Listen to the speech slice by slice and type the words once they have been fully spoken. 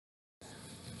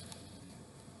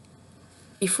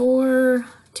Before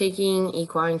taking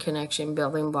Equine Connection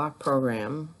Building Block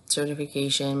Program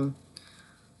certification,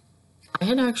 I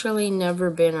had actually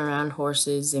never been around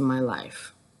horses in my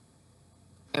life.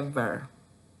 Ever.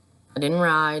 I didn't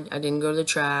ride, I didn't go to the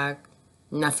track,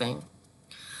 nothing.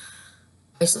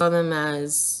 I saw them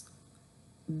as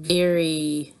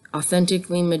very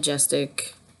authentically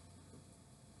majestic,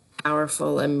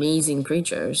 powerful, amazing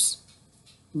creatures,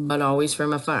 but always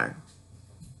from afar.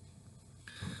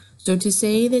 So to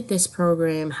say that this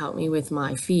program helped me with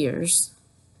my fears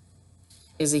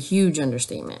is a huge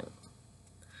understatement.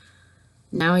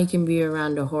 Now I can be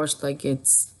around a horse like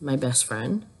it's my best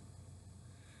friend.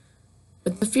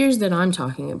 But the fears that I'm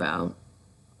talking about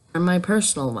are my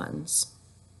personal ones.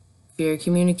 Fear of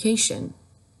communication,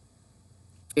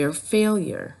 fear of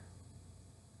failure,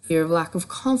 fear of lack of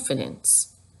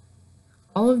confidence.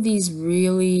 All of these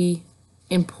really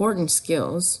important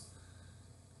skills,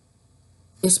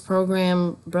 this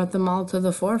program brought them all to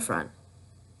the forefront.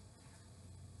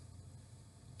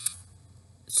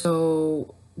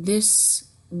 So this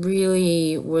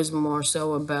really was more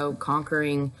so about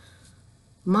conquering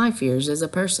my fears as a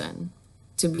person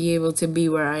to be able to be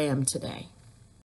where I am today.